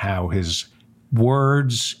care how his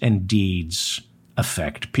words and deeds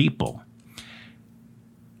affect people.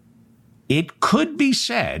 It could be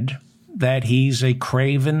said that he's a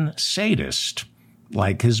craven sadist,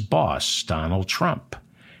 like his boss, Donald Trump.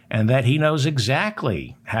 and that he knows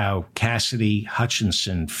exactly how Cassidy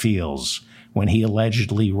Hutchinson feels when he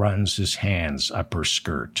allegedly runs his hands up her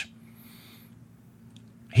skirt.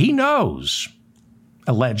 He knows,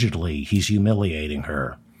 allegedly, he's humiliating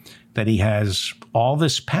her, that he has all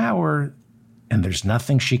this power and there's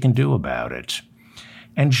nothing she can do about it.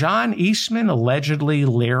 And John Eastman allegedly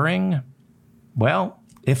leering, well,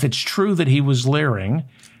 if it's true that he was leering,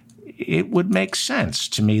 it would make sense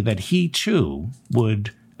to me that he too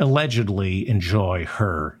would allegedly enjoy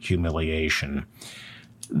her humiliation.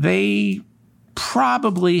 They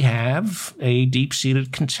probably have a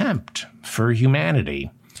deep-seated contempt for humanity,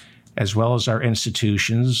 as well as our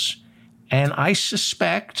institutions, and I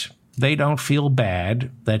suspect they don't feel bad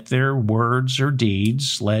that their words or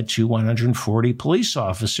deeds led to 140 police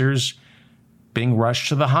officers being rushed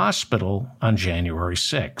to the hospital on January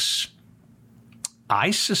 6.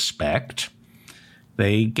 I suspect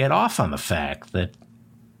they get off on the fact that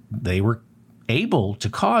they were able to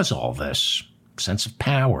cause all this sense of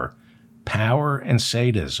power and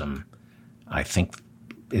sadism. I think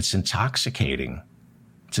it's intoxicating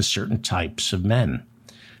to certain types of men.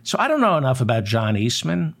 So I don't know enough about John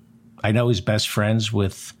Eastman. I know he's best friends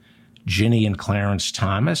with Ginny and Clarence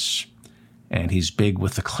Thomas, and he's big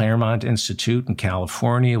with the Claremont Institute in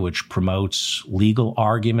California, which promotes legal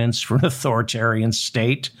arguments for an authoritarian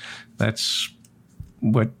state. That's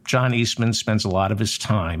what John Eastman spends a lot of his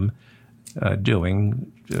time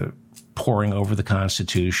doing, poring over the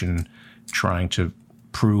Constitution, trying to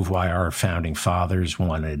prove why our founding fathers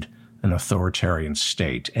wanted an authoritarian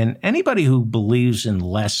state. And anybody who believes in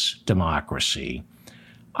less democracy,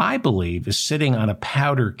 I believe, is sitting on a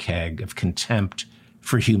powder keg of contempt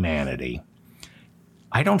for humanity.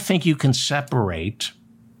 I don't think you can separate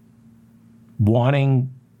wanting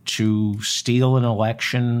to steal an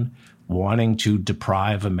election, wanting to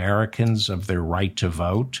deprive Americans of their right to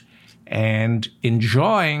vote, and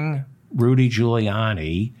enjoying Rudy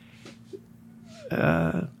Giuliani,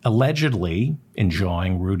 allegedly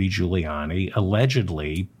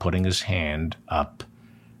putting his hand up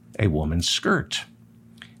a woman's skirt.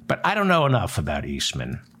 But I don't know enough about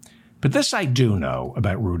Eastman. But this I do know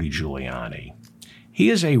about Rudy Giuliani. He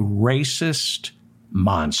is a racist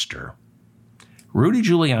monster. Rudy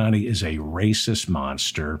Giuliani is a racist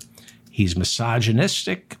monster. He's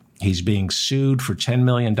misogynistic. He's being sued for $10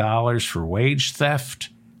 million for wage theft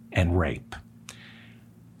and rape.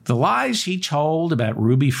 The lies he told about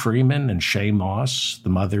Ruby Freeman and Shay Moss, the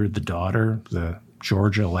mother, the daughter, the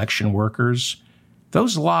Georgia election workers,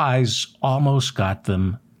 those lies almost got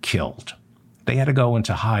them killed. They had to go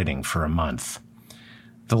into hiding for a month.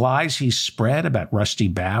 The lies he spread about Rusty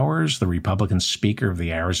Bowers, the Republican Speaker of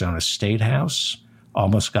the Arizona State House,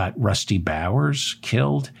 almost got Rusty Bowers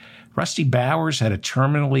killed. Rusty Bowers had a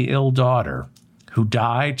terminally ill daughter who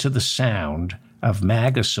died to the sound of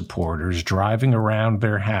MAGA supporters driving around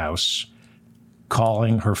their house,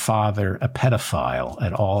 calling her father a pedophile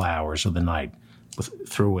at all hours of the night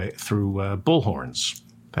through bullhorns.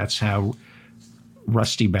 That's how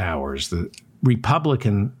Rusty Bowers, the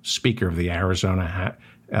Republican Speaker of the Arizona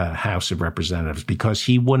House of Representatives, because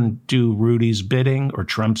he wouldn't do Rudy's bidding or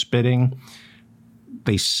Trump's bidding,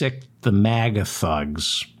 they sicked the MAGA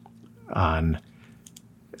thugs on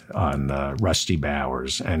Rusty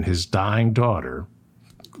Bowers, and his dying daughter,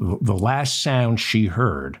 the last sound she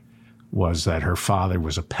heard was that her father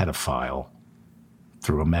was a pedophile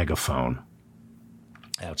through a megaphone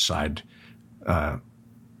outside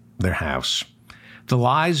their house. The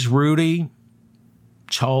lies Rudy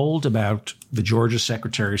told about the Georgia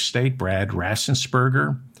Secretary of State, Brad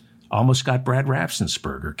Raffensperger, almost got Brad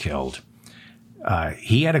Raffensperger killed.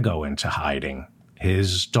 He had to go into hiding.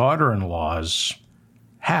 His daughter-in-law's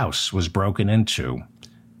house was broken into,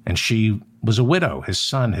 and she was a widow. His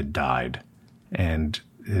son had died, and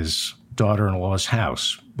his daughter-in-law's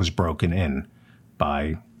house was broken in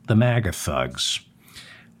by the MAGA thugs.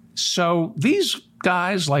 So these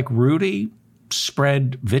guys like Rudy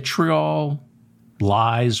spread vitriol,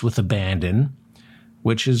 lies with abandon,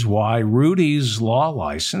 which is why Rudy's law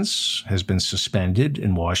license has been suspended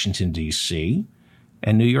in Washington, D.C.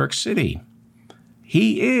 and New York City.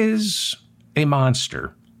 He is a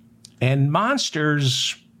monster, and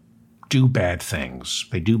monsters do bad things.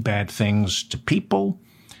 They do bad things to people,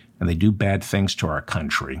 and they do bad things to our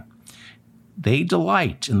country. They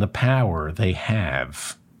delight in the power they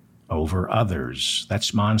have over others.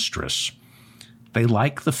 That's monstrous. They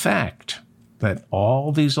like the fact that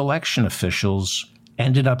all these election officials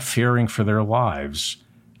ended up fearing for their lives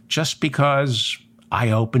just because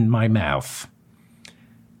I opened my mouth.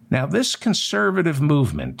 Now, this conservative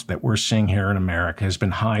movement that we're seeing here in America has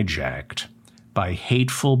been hijacked by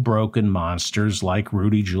hateful, broken monsters like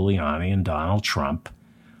Rudy Giuliani and Donald Trump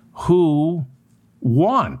who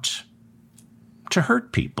want to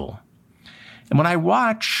hurt people. And when I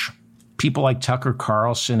watch people like Tucker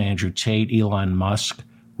Carlson, Andrew Tate, Elon Musk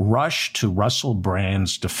rush to Russell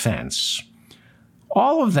Brand's defense,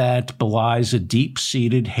 all of that belies a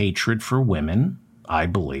deep-seated hatred for women, I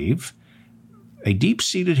believe, a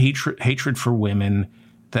deep-seated hatred for women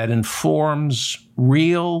that informs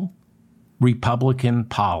real Republican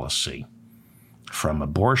policy, from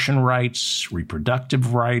abortion rights,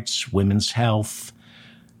 reproductive rights, women's health,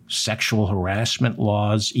 sexual harassment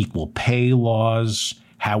laws, equal pay laws,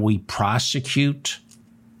 how we prosecute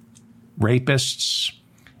rapists,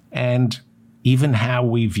 and even how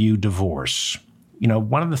we view divorce. You know,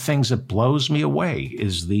 one of the things that blows me away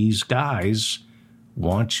is these guys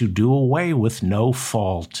want to do away with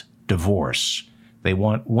no-fault divorce. They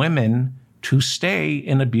want women to stay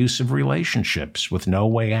in abusive relationships with no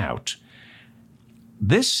way out.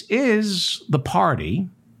 This is the party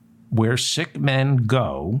where sick men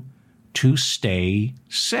go to stay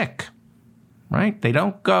sick, right? They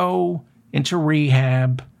don't go into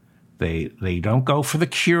rehab. They don't go for the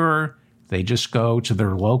cure. They just go to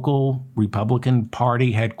their local Republican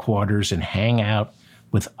Party headquarters and hang out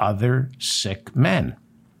with other sick men.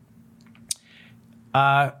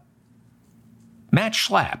 Matt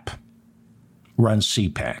Schlapp runs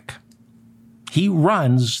CPAC. He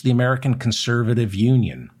runs the American Conservative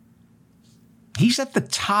Union. He's at the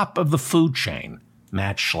top of the food chain,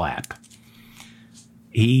 Matt Schlapp.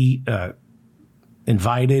 He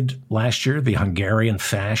invited last year the Hungarian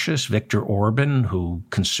fascist Viktor Orban, who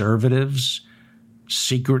conservatives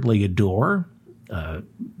secretly adore.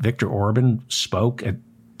 Viktor Orban spoke at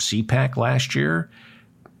CPAC last year.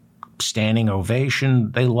 Standing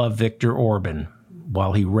ovation. They love Viktor Orban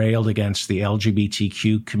while he railed against the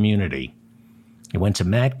LGBTQ community. He went to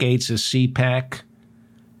Matt Gaetz' CPAC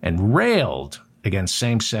and railed against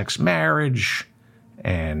same-sex marriage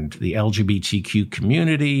and the LGBTQ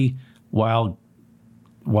community while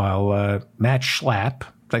Matt Schlapp,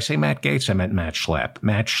 did I say Matt Gaetz? I meant Matt Schlapp.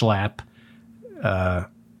 Matt Schlapp,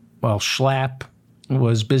 Schlapp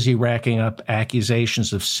was busy racking up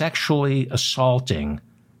accusations of sexually assaulting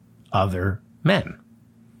other men.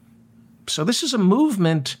 So this is a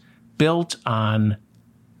movement built on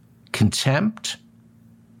contempt,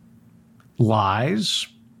 lies,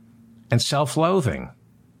 and self-loathing.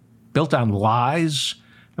 Built on lies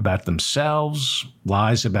about themselves,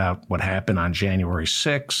 lies about what happened on January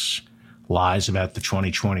 6th, lies about the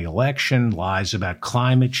 2020 election, lies about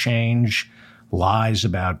climate change, lies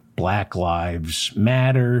about Black Lives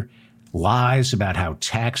Matter, lies about how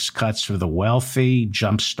tax cuts for the wealthy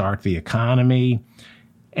jumpstart the economy,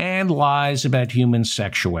 and lies about human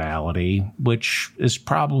sexuality, which is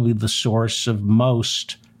probably the source of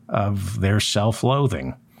most of their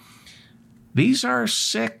self-loathing. These are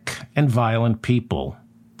sick and violent people,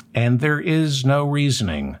 and there is no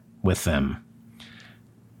reasoning with them.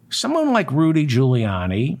 Someone like Rudy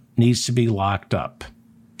Giuliani needs to be locked up.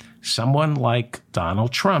 Someone like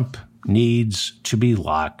Donald Trump needs to be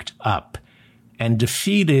locked up and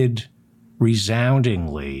defeated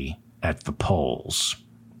resoundingly at the polls.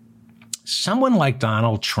 Someone like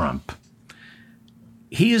Donald Trump,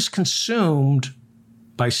 he is consumed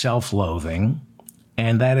by self-loathing,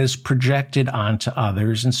 and that is projected onto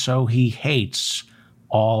others, and so he hates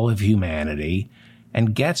all of humanity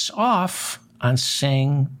and gets off on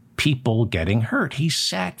seeing people getting hurt. He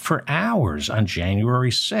sat for hours on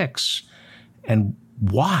January 6th and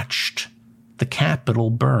watched the Capitol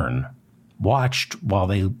burn, watched while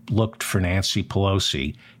they looked for Nancy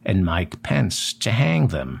Pelosi and Mike Pence to hang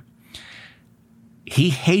them. He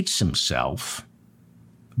hates himself,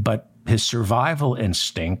 but his survival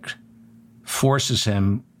instinct forces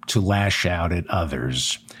him to lash out at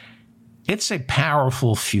others. It's a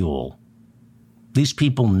powerful fuel. These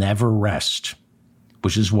people never rest,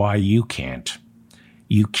 which is why you can't.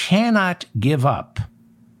 You cannot give up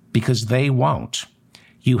because they won't.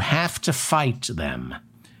 You have to fight them.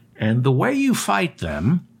 And the way you fight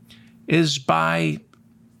them is by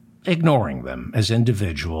ignoring them as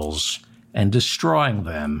individuals and destroying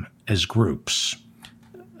them as groups.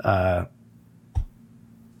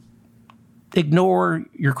 Ignore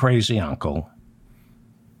your crazy uncle.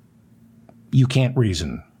 You can't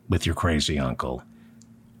reason with your crazy uncle.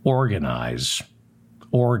 Organize,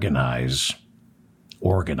 organize,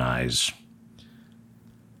 organize.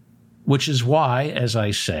 Which is why, as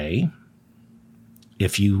I say,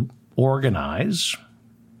 if you organize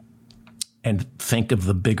and think of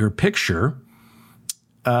the bigger picture,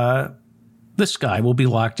 this guy will be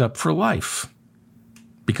locked up for life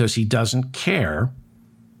because he doesn't care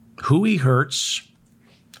who he hurts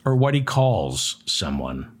or what he calls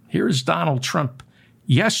someone. Here's Donald Trump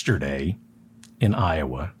yesterday in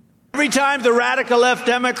Iowa. Every time the radical left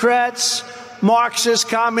Democrats, Marxists,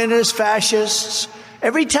 communists, fascists,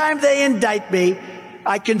 every time they indict me,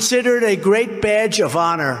 I consider it a great badge of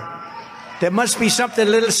honor. There must be something a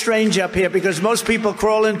little strange up here because most people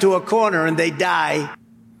crawl into a corner and they die.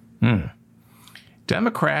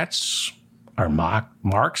 Democrats are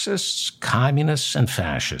Marxists, communists, and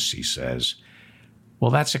fascists, he says.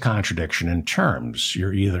 Well, that's a contradiction in terms.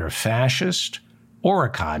 You're either a fascist or a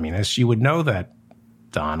communist. You would know that,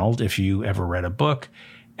 Donald, if you ever read a book.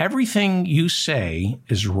 Everything you say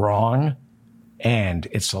is wrong and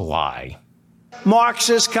it's a lie.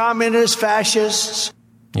 Marxists, communists, fascists.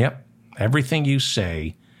 Yep. Everything you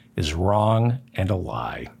say is wrong and a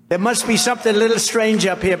lie. There must be something a little strange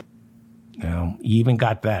up here. No, you even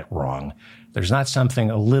got that wrong. There's not something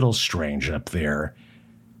a little strange up there.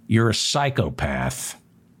 You're a psychopath,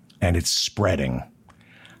 and it's spreading.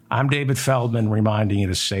 I'm David Feldman, reminding you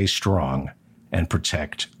to stay strong and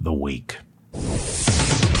protect the weak.